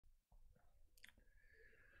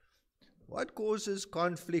What causes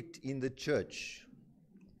conflict in the church?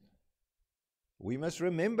 We must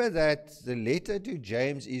remember that the letter to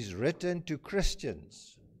James is written to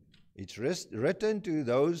Christians. It's written to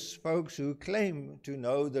those folks who claim to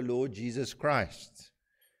know the Lord Jesus Christ.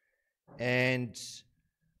 And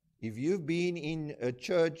if you've been in a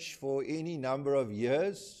church for any number of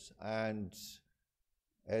years, and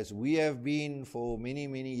as we have been for many,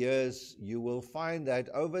 many years, you will find that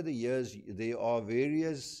over the years there are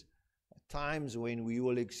various times when we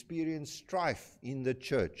will experience strife in the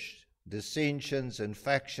church, dissensions and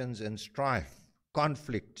factions and strife,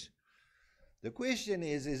 conflict. The question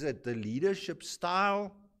is it the leadership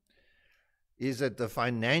style? Is it the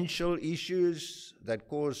financial issues that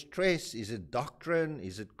cause stress? Is it doctrine?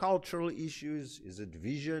 Is it cultural issues? Is it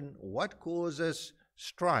vision? What causes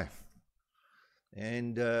strife?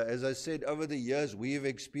 And as I said, over the years, we've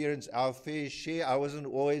experienced our fair share. I wasn't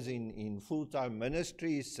always in full-time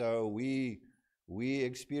ministry, so we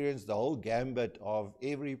experienced the whole gambit of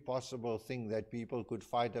every possible thing that people could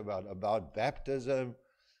fight about baptism,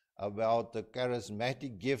 about the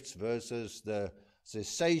charismatic gifts versus the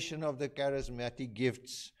cessation of the charismatic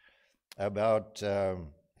gifts, about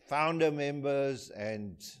founder members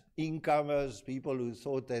and incomers, people who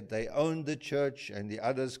thought that they owned the church and the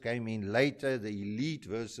others came in later, the elite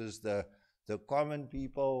versus the common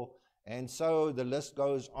people. And so the list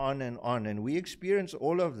goes on. And we experience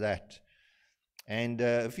all of that. And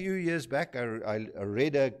a few years back, I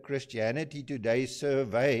read a Christianity Today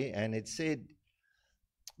survey, and it said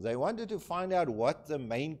they wanted to find out what the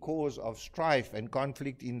main cause of strife and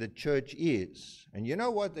conflict in the church is. And you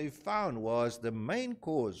know what they found was the main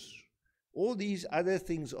cause. All these other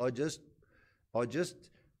things are just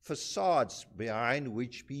facades behind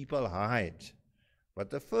which people hide. But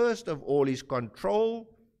the first of all is control,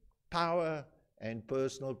 power, and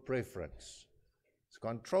personal preference. It's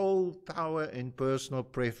control, power, and personal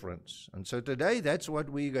preference. And so today, that's what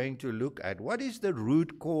we're going to look at. What is the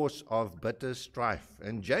root cause of bitter strife?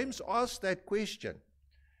 And James asks that question.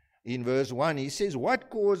 In verse 1, he says, what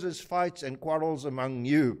causes fights and quarrels among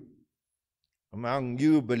you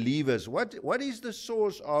believers? What is the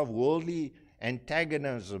source of worldly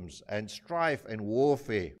antagonisms and strife and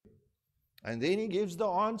warfare? And then he gives the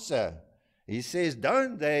answer. He says,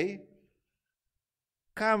 don't they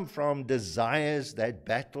come from desires that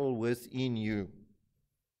battle within you?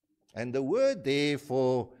 And the word there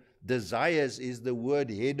for desires is the word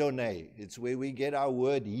hedone. It's where we get our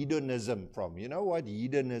word hedonism from. You know what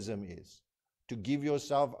hedonism is? To give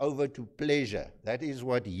yourself over to pleasure. That is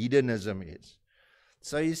what hedonism is.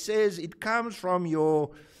 So he says it comes from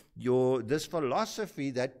this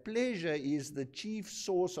philosophy that pleasure is the chief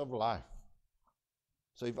source of life.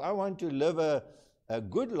 So if I want to live a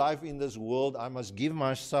good life in this world, I must give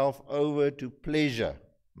myself over to pleasure,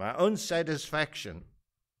 my own satisfaction,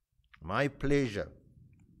 my pleasure.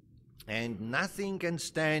 And nothing can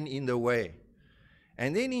stand in the way.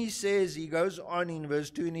 And then he goes on in verse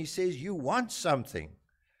 2, and he says, you want something.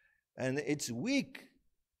 And it's weak.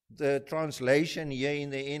 The translation here in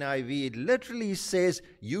the NIV, it literally says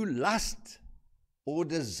you lust or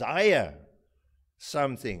desire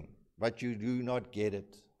something, but you do not get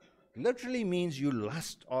it. Literally means you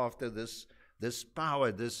lust after this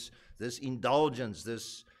power, this indulgence,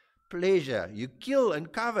 this pleasure. You kill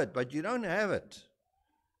and covet, but you don't have it.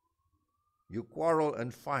 You quarrel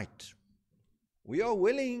and fight. We are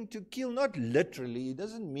willing to kill, not literally. It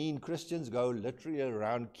doesn't mean Christians go literally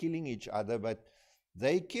around killing each other, but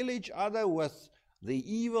they kill each other with the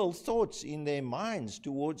evil thoughts in their minds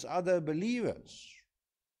towards other believers.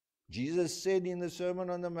 Jesus said in the Sermon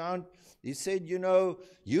on the Mount, he said,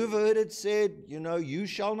 you've heard it said, you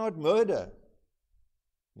shall not murder.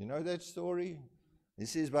 You know that story? He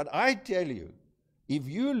says, but I tell you, if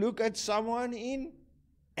you look at someone in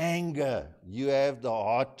anger, you have the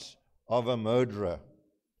heart of a murderer.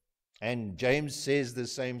 And James says the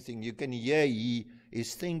same thing. You can hear he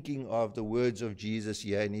is thinking of the words of Jesus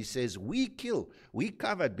here. And he says, we kill, we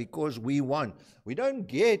covet because we want. We don't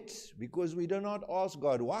get because we do not ask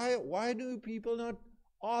God. Why do people not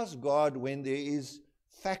ask God when there is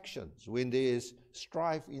factions, when there is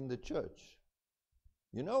strife in the church?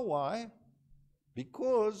 You know why?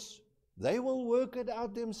 Because they will work it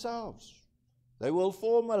out themselves. They will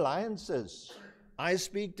form alliances. I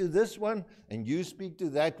speak to this one and you speak to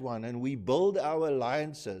that one, and we build our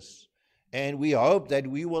alliances, and we hope that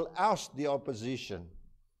we will oust the opposition.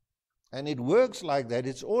 And it works like that.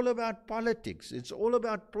 It's all about politics. It's all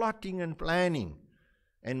about plotting and planning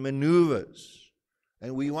and maneuvers.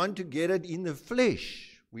 And we want to get it in the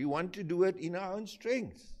flesh. We want to do it in our own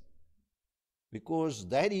strength. Because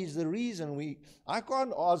that is the reason I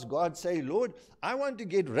can't ask God, say, Lord, I want to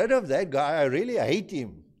get rid of that guy. I really hate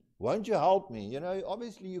him. Won't you help me? You know,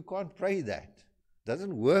 obviously you can't pray that. It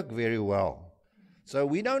doesn't work very well. So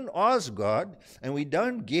we don't ask God and we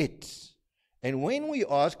don't get. And when we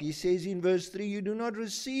ask, he says in verse 3, you do not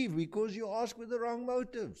receive because you ask with the wrong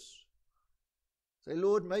motives. Say,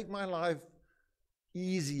 Lord, make my life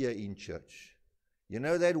easier in church. You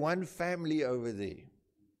know that one family over there?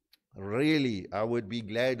 Really, I would be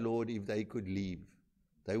glad, Lord, if they could leave.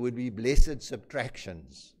 They would be blessed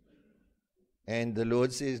subtractions. And the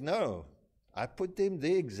Lord says, no, I put them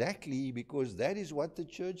there exactly because that is what the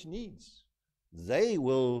church needs. They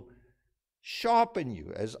will sharpen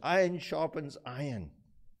you as iron sharpens iron.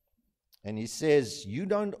 And he says, you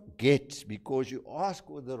don't get because you ask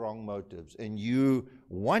with the wrong motives and you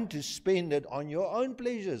want to spend it on your own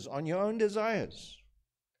pleasures, on your own desires.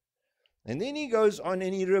 And then he goes on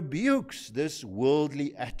and he rebukes this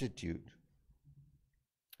worldly attitude.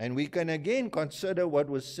 And we can again consider what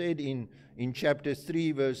was said in chapter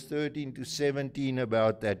 3, verse 13 to 17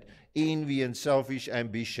 about that envy and selfish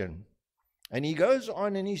ambition. And he goes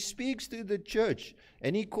on and he speaks to the church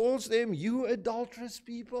and he calls them, you adulterous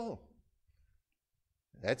people.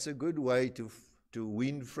 That's a good way to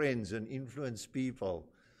win friends and influence people.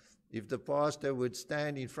 If the pastor would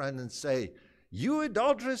stand in front and say, you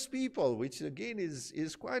adulterous people, which again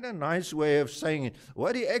is quite a nice way of saying it.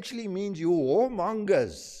 What he actually means, you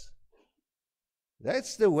whoremongers.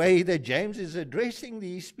 That's the way that James is addressing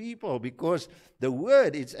these people, because the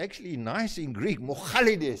word, it's actually nice in Greek,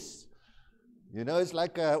 mochalides. You know, it's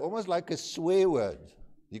like almost like a swear word.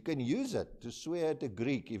 You can use it to swear at a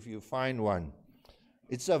Greek if you find one.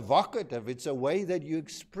 It's a vocative. It's a way that you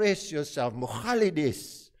express yourself.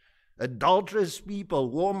 Mochalides, adulterous people,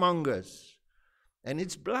 whoremongers. And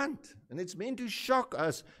it's blunt, and it's meant to shock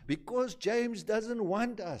us, because James doesn't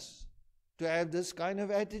want us to have this kind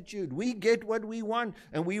of attitude. We get what we want,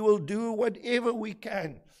 and we will do whatever we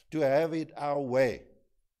can to have it our way.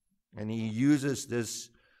 And he uses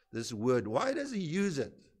this word. Why does he use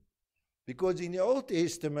it? Because in the Old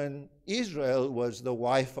Testament, Israel was the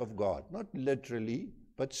wife of God, not literally,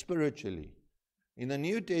 but spiritually. In the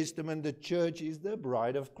New Testament, the church is the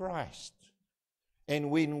bride of Christ.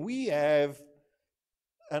 And when we have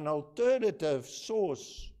an alternative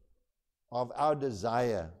source of our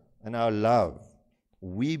desire and our love,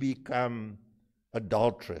 we become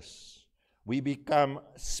adulterous. We become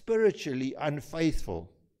spiritually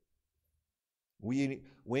unfaithful.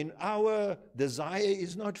 When our desire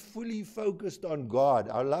is not fully focused on God,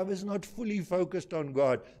 our love is not fully focused on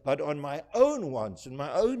God, but on my own wants and my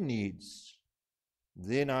own needs,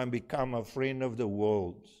 then I become a friend of the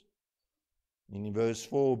world. In verse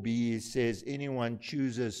 4b, it says, anyone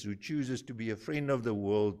who chooses to be a friend of the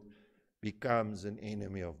world becomes an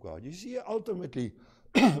enemy of God. You see, ultimately,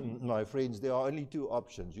 my friends, there are only two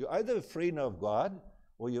options. You're either a friend of God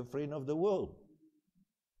or you're a friend of the world.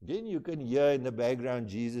 Then you can hear in the background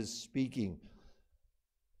Jesus speaking.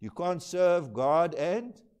 You can't serve God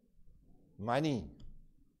and money.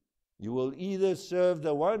 You will either serve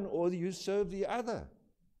the one or you serve the other.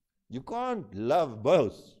 You can't love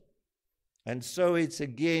both. And so it's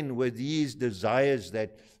again with these desires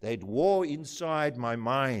that war inside my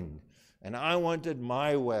mind. And I want it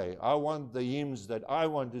my way. I want the hymns that I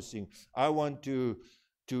want to sing. I want to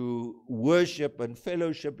worship and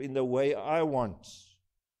fellowship in the way I want.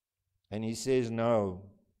 And he says, no.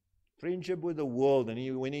 Friendship with the world.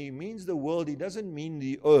 And when he means the world, he doesn't mean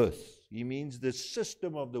the earth. He means the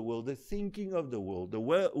system of the world, the thinking of the world, the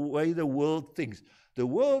way the world thinks. The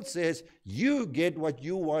world says, you get what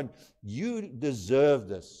you want. You deserve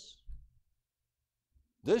this.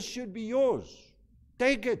 This should be yours.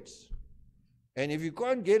 Take it. And if you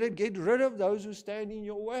can't get it, get rid of those who stand in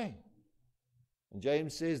your way. And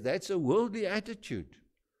James says that's a worldly attitude.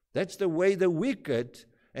 That's the way the wicked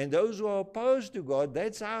and those who are opposed to God,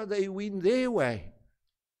 that's how they win their way.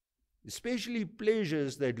 Especially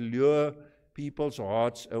pleasures that lure people's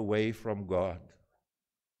hearts away from God.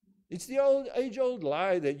 It's the age-old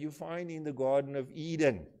lie that you find in the Garden of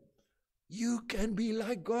Eden. You can be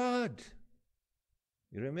like God.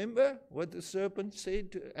 You remember what the serpent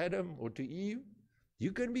said to Adam or to Eve?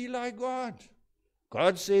 You can be like God.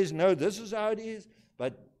 God says, no, this is how it is.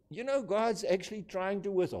 But, you know, God's actually trying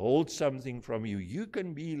to withhold something from you. You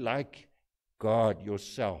can be like God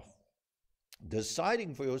yourself,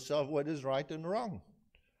 deciding for yourself what is right and wrong.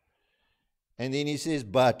 And then he says,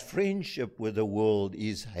 but friendship with the world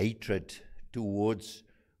is hatred towards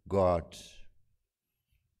God.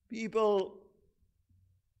 People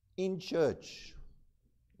in church,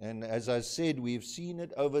 And as I said, we've seen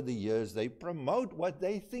it over the years. They promote what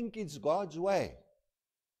they think is God's way.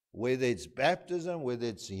 Whether it's baptism, whether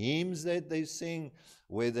it's hymns that they sing,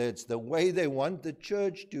 whether it's the way they want the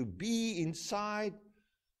church to be inside,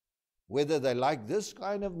 whether they like this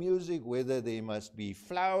kind of music, whether there must be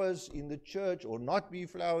flowers in the church or not be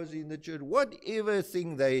flowers in the church, whatever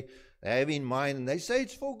thing they have in mind, and they say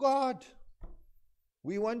it's for God.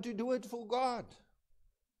 We want to do it for God.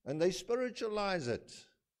 And they spiritualize it.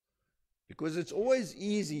 Because it's always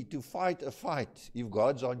easy to fight a fight if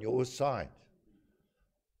God's on your side.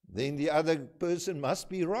 Then the other person must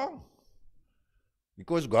be wrong.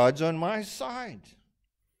 Because God's on my side.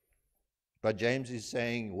 But James is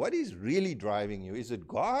saying, what is really driving you? Is it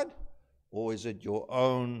God or is it your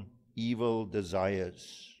own evil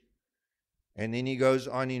desires? And then he goes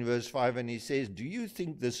on in verse 5 and he says, do you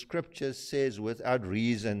think the scripture says without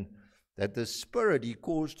reason that the Spirit he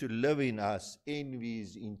caused to live in us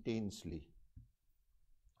envies intensely?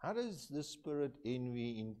 How does the Spirit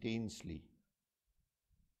envy intensely?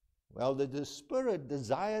 Well, the Spirit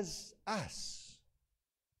desires us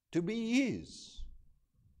to be His.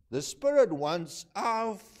 The Spirit wants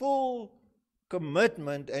our full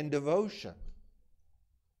commitment and devotion.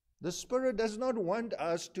 The Spirit does not want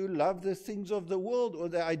us to love the things of the world or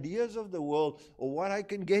the ideas of the world or what I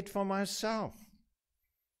can get for myself.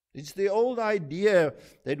 It's the old idea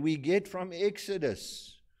that we get from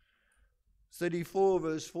Exodus 34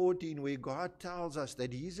 verse 14 where God tells us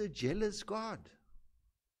that He's a jealous God.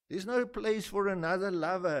 There's no place for another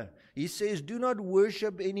lover. He says, do not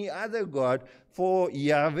worship any other God, for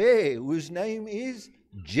Yahweh, whose name is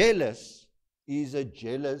jealous, is a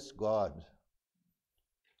jealous God.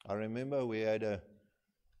 I remember we had a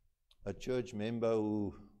church member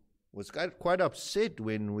who was quite upset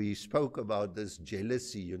when we spoke about this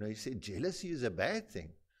jealousy. You know, he said, jealousy is a bad thing.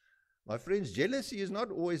 My friends, jealousy is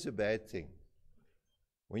not always a bad thing.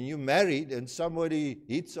 When you're married and somebody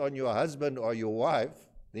hits on your husband or your wife,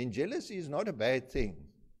 then jealousy is not a bad thing.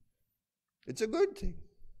 It's a good thing.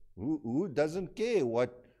 Who doesn't care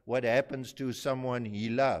what happens to someone he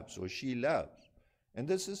loves or she loves? And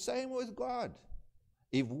it's the same with God.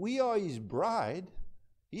 If we are His bride,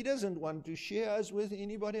 He doesn't want to share us with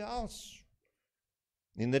anybody else.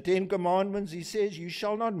 In the 10 Commandments, He says, you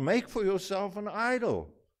shall not make for yourself an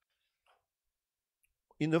idol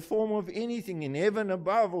in the form of anything in heaven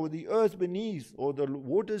above or the earth beneath or the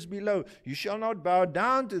waters below. You shall not bow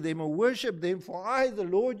down to them or worship them, for I, the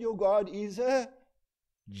Lord your God, is a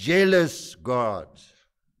jealous God.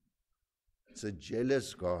 It's a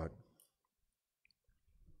jealous God.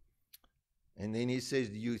 And then he says,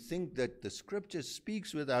 do you think that the scripture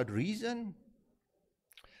speaks without reason?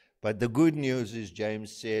 But the good news is,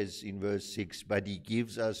 James says in verse 6, but He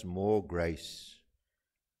gives us more grace.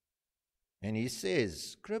 And he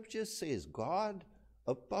says, scripture says, God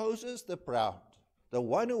opposes the proud, the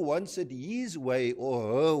one who wants it his way or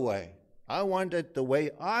her way. I want it the way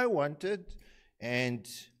I want it, and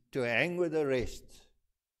to hang with the rest.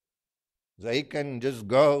 They can just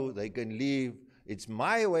go, they can leave. It's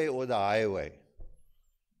my way or the highway.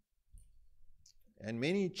 And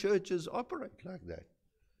many churches operate like that,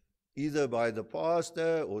 either by the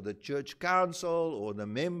pastor or the church council or the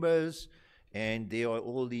members. And there are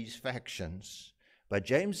all these factions. But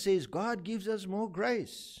James says God gives us more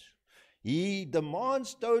grace. He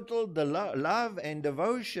demands total love and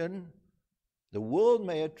devotion. The world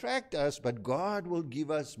may attract us, but God will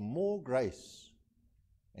give us more grace.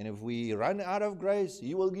 And if we run out of grace,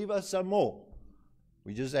 He will give us some more.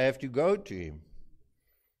 We just have to go to Him.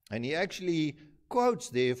 And he actually quotes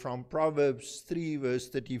there from Proverbs 3 verse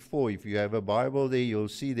 34. If you have a Bible there, you'll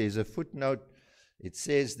see there's a footnote. It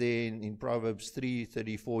says there in Proverbs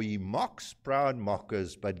 3:34, He mocks proud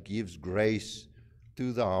mockers, but gives grace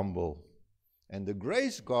to the humble. And the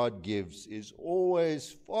grace God gives is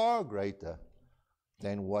always far greater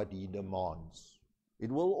than what He demands.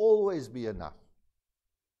 It will always be enough.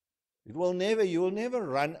 You will never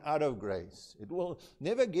run out of grace. It will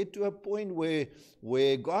never get to a point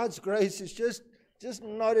where God's grace is just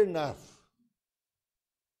not enough.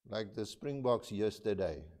 Like the Springboks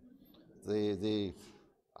yesterday.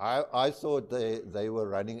 I thought they were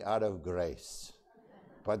running out of grace,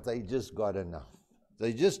 but they just got enough.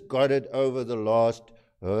 They just got it over the last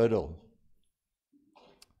hurdle.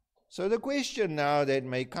 So the question now that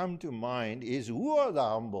may come to mind is, who are the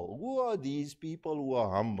humble? Who are these people who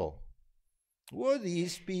are humble? Who are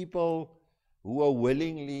these people who are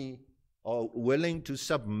willing to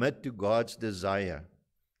submit to God's desire?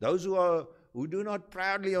 Those who do not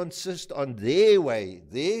proudly insist on their way,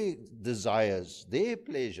 their desires, their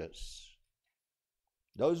pleasures.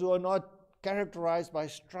 Those who are not characterized by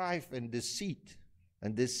strife and deceit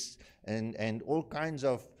and all kinds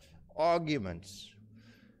of arguments.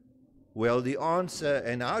 Well, the answer,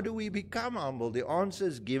 and how do we become humble? The answer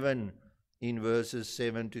is given in verses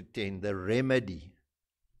 7 to 10, the remedy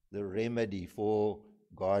for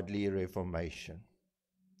godly reformation.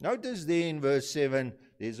 Notice there in verse 7,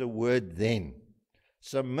 there's a word then.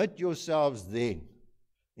 Submit yourselves then.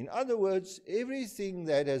 In other words, everything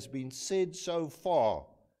that has been said so far,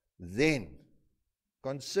 then,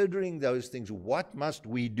 considering those things, what must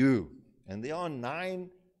we do? And there are 9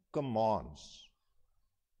 commands,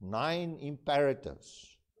 9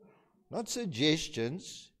 imperatives, not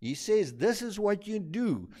suggestions. He says, this is what you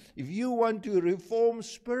do. If you want to reform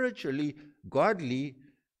spiritually, godly,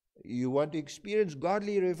 you want to experience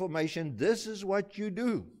godly reformation, this is what you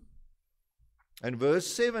do. And verse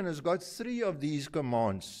 7 has got 3 of these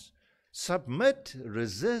commands. Submit,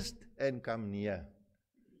 resist, and come near.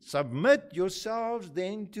 Submit yourselves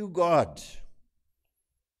then to God.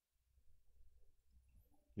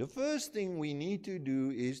 The first thing we need to do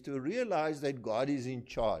is to realize that God is in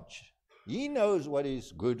charge. He knows what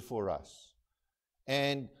is good for us.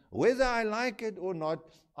 And whether I like it or not,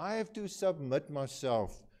 I have to submit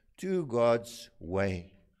myself to God's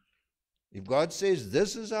way. If God says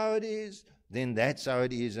this is how it is, then that's how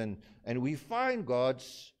it is. And we find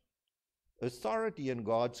God's authority and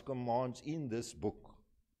God's commands in this book.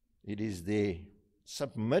 It is there.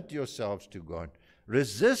 Submit yourselves to God.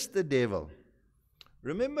 Resist the devil.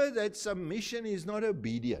 Remember that submission is not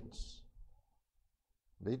obedience.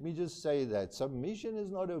 Let me just say that. Submission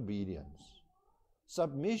is not obedience.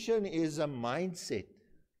 Submission is a mindset.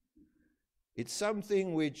 It's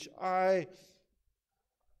something which I'm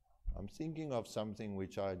thinking of something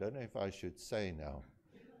which I don't know if I should say now.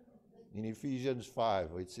 In Ephesians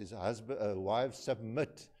 5, it says, wives,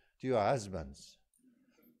 submit to your husbands.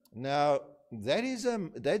 Now, that's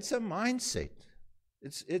a mindset.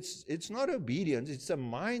 It's not obedience, it's a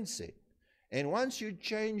mindset. And once you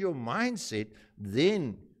change your mindset,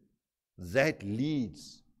 then that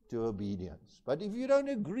leads to obedience. But if you don't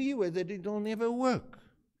agree with it, it will never work.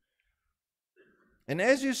 And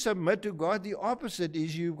as you submit to God, the opposite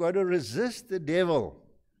is you've got to resist the devil.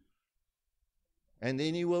 And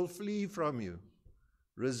then he will flee from you.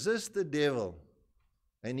 Resist the devil,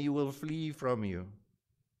 and he will flee from you.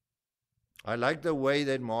 I like the way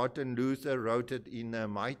that Martin Luther wrote it in A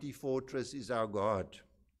Mighty Fortress is Our God.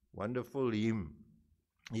 Wonderful hymn.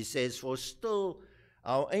 He says, for still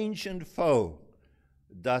our ancient foe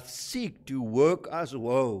doth seek to work us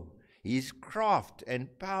woe. His craft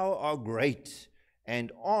and power are great,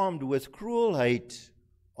 and armed with cruel hate,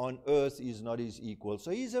 on earth is not his equal.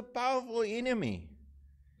 So he's a powerful enemy.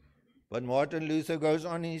 But Martin Luther goes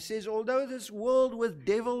on and he says, although this world with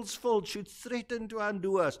devils filled should threaten to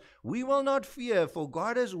undo us, we will not fear, for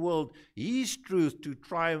God has willed his truth to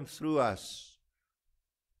triumph through us.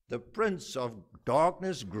 The prince of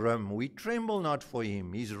darkness grim, we tremble not for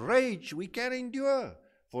him. His rage we can endure,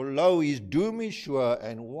 for lo, his doom is sure,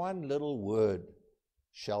 and one little word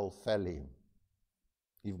shall fell him.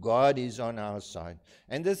 If God is on our side.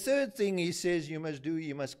 And the third thing he says you must do,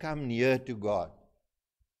 you must come near to God.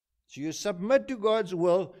 So you submit to God's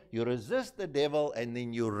will, you resist the devil, and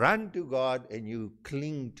then you run to God and you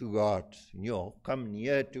cling to God. You come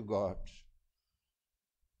near to God.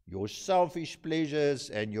 Your selfish pleasures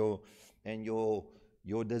and your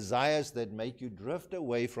desires that make you drift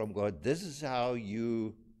away from God, this is how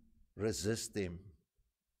you resist them.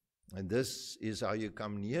 And this is how you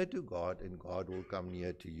come near to God, and God will come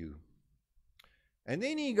near to you. And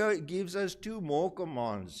then he gives us 2 more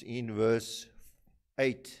commands in verse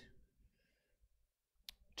 8.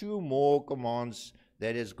 2 more commands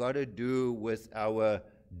that has got to do with our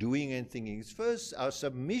doing and thinking. First, our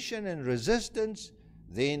submission and resistance,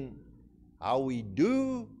 then how we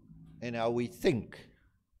do and how we think.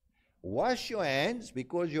 Wash your hands,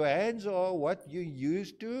 because your hands are what you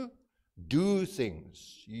use to do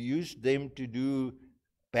things. You use them to do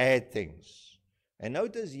bad things. And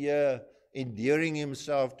notice here, endearing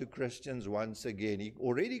himself to Christians once again. He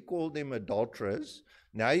already called them adulterers.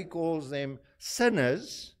 Now he calls them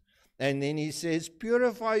sinners. And then he says,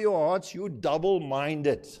 purify your hearts, you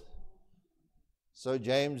double-minded. So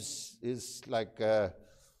James is like,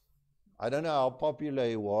 I don't know how popular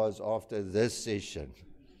he was after this session.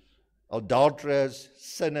 Adulterers,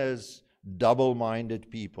 sinners,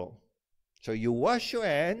 double-minded people. So you wash your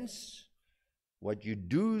hands, what you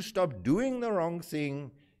do, stop doing the wrong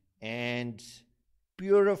thing, and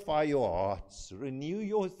purify your hearts. Renew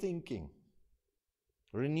your thinking.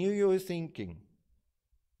 Renew your thinking.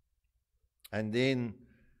 And then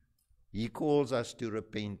He calls us to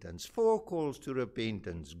repentance. 4 calls to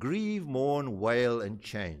repentance: grieve, mourn, wail, and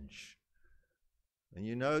change. And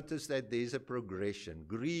you notice that there's a progression: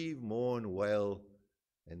 grieve, mourn, wail,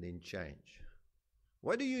 and then change.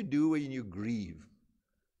 What do you do when you grieve?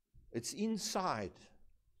 It's inside.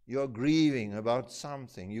 You're grieving about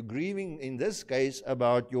something. You're grieving, in this case,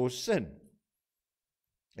 about your sin.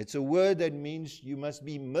 It's a word that means you must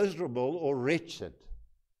be miserable or wretched.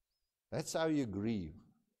 That's how you grieve.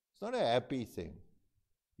 It's not a happy thing.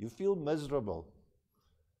 You feel miserable.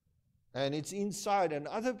 And it's inside, and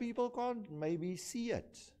other people can't maybe see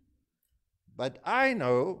it. But I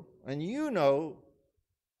know, and you know,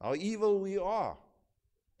 how evil we are.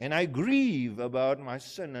 And I grieve about my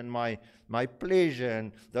sin and my pleasure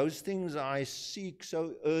and those things I seek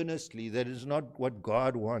so earnestly that is not what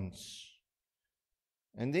God wants.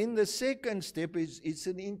 And then the second step is it's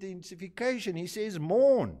an intensification. He says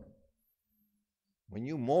mourn. When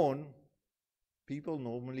you mourn, people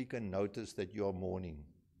normally can notice that you are mourning.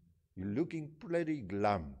 You're looking pretty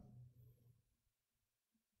glum.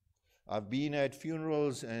 I've been at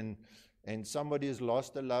funerals and somebody has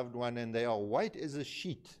lost a loved one and they are white as a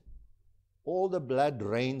sheet. All the blood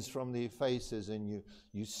rains from their faces, and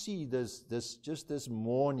you see this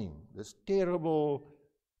mourning, this terrible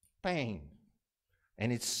pain.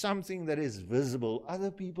 And it's something that is visible. Other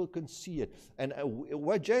people can see it. And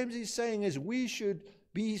what James is saying is we should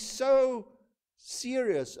be so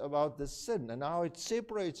serious about the sin and how it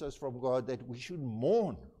separates us from God that we should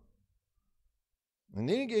mourn. And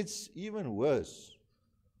then it gets even worse.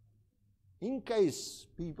 In case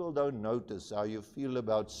people don't notice how you feel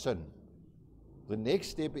about sin, the next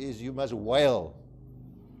step is you must wail.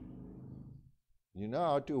 You know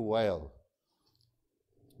how to wail.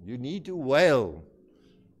 You need to wail.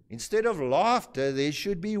 Instead of laughter, there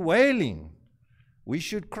should be wailing. We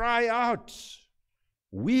should cry out,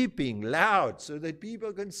 weeping loud, so that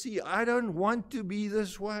people can see, I don't want to be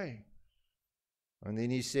this way. And then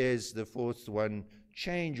he says, the fourth one,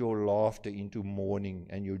 change your laughter into mourning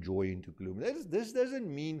and your joy into gloom. This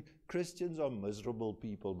doesn't mean Christians are miserable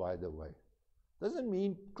people, by the way. Doesn't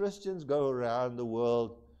mean Christians go around the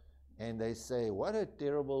world and they say, what a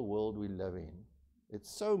terrible world we live in. It's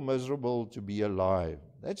so miserable to be alive.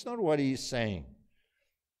 That's not what he's saying.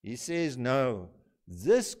 He says, no,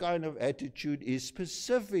 this kind of attitude is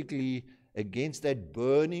specifically against that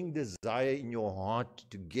burning desire in your heart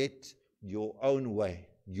to get your own way,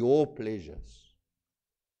 your pleasures.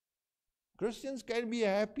 Christians can be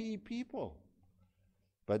happy people,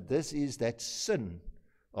 but this is that sin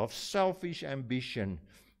of selfish ambition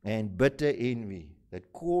and bitter envy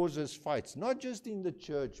that causes fights, not just in the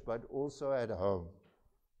church, but also at home.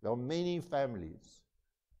 There are many families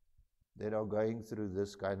that are going through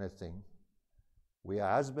this kind of thing, where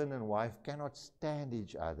husband and wife cannot stand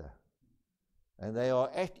each other, and they are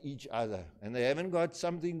at each other, and they haven't got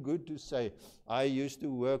something good to say. I used to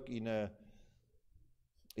work in an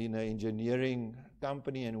engineering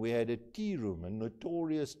company, and we had a tea room, a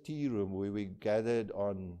notorious tea room, where we gathered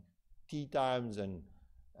on tea times and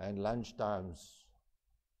lunch times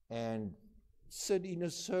and sit in a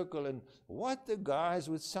circle. And what the guys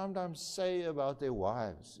would sometimes say about their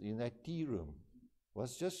wives in that tea room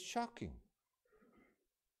was just shocking.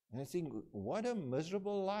 And I think, what a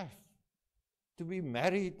miserable life to be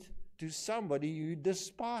married to somebody you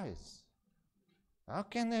despise. How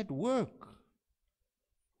can that work?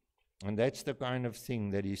 And that's the kind of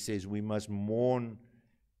thing that he says we must mourn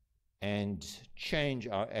and change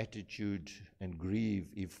our attitude and grieve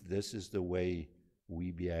if this is the way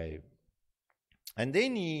we behave. And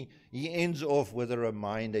then he ends off with a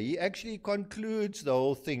reminder. He actually concludes the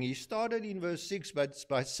whole thing. He started in verse 6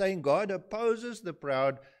 by saying God opposes the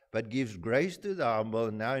proud but gives grace to the humble.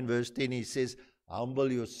 And now in verse 10 he says,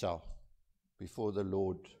 humble yourself before the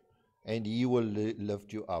Lord and he will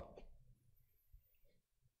lift you up.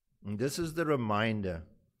 And this is the reminder.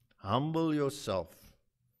 Humble yourself.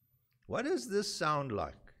 What does this sound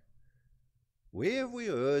like? Where have we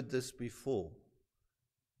heard this before?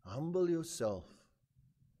 Humble yourself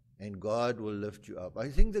and God will lift you up. I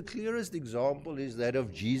think the clearest example is that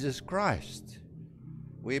of Jesus Christ,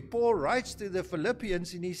 where Paul writes to the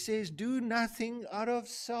Philippians and he says, do nothing out of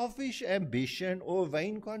selfish ambition or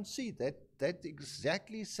vain conceit. That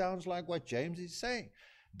exactly sounds like what James is saying.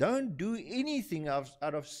 Don't do anything out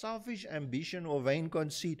of selfish ambition or vain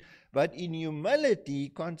conceit, but in humility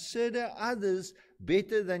consider others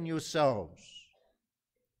better than yourselves.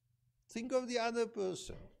 Think of the other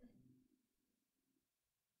person.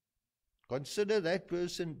 Consider that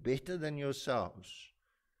person better than yourselves.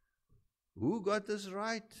 Who got this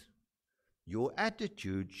right? Your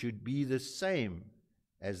attitude should be the same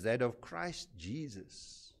as that of Christ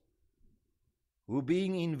Jesus, who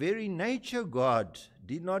being in very nature God,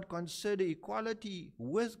 did not consider equality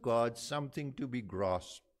with God something to be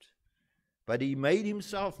grasped, but he made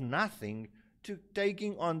himself nothing,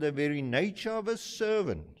 taking on the very nature of a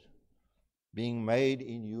servant, being made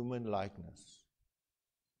in human likeness.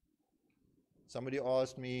 Somebody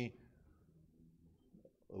asked me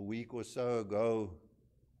a week or so ago,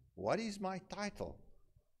 what is my title?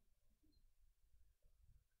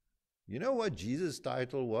 You know what Jesus'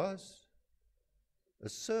 title was? A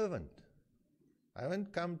servant. I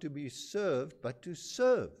haven't come to be served, but to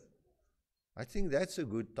serve. I think that's a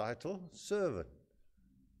good title, servant.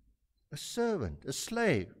 A servant, a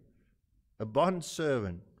slave, a bond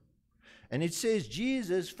servant. And it says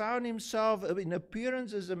Jesus found himself in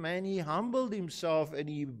appearance as a man. He humbled himself and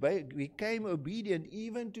he became obedient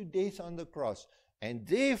even to death on the cross. And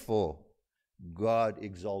therefore, God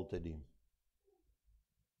exalted him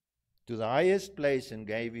to the highest place and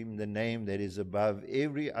gave him the name that is above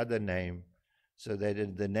every other name, so that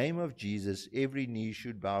in the name of Jesus every knee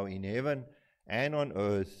should bow in heaven and on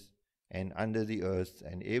earth and under the earth,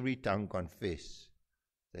 and every tongue confess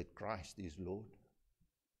that Christ is Lord.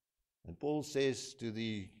 And Paul says to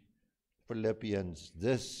the Philippians,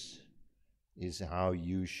 this is how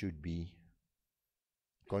you should be.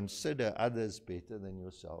 Consider others better than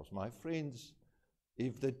yourselves. My friends,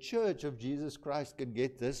 if the church of Jesus Christ can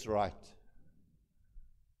get this right,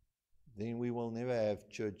 then we will never have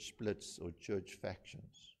church splits or church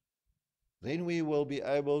factions. Then we will be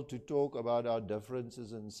able to talk about our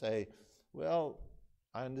differences and say, well,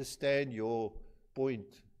 I understand your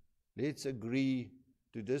point. Let's agree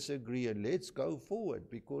to disagree and let's go forward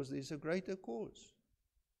because there's a greater cause.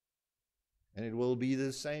 And it will be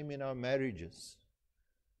the same in our marriages,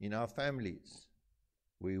 in our families,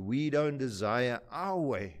 where we don't desire our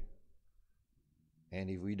way. And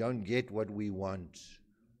if we don't get what we want,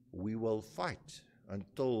 we will fight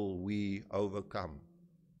until we overcome.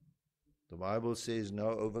 The Bible says, "Now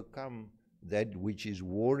overcome that which is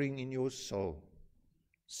warring in your soul."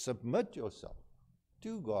 Submit yourself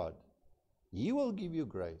to God. He will give you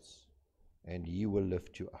grace and He will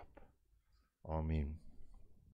lift you up. Amen.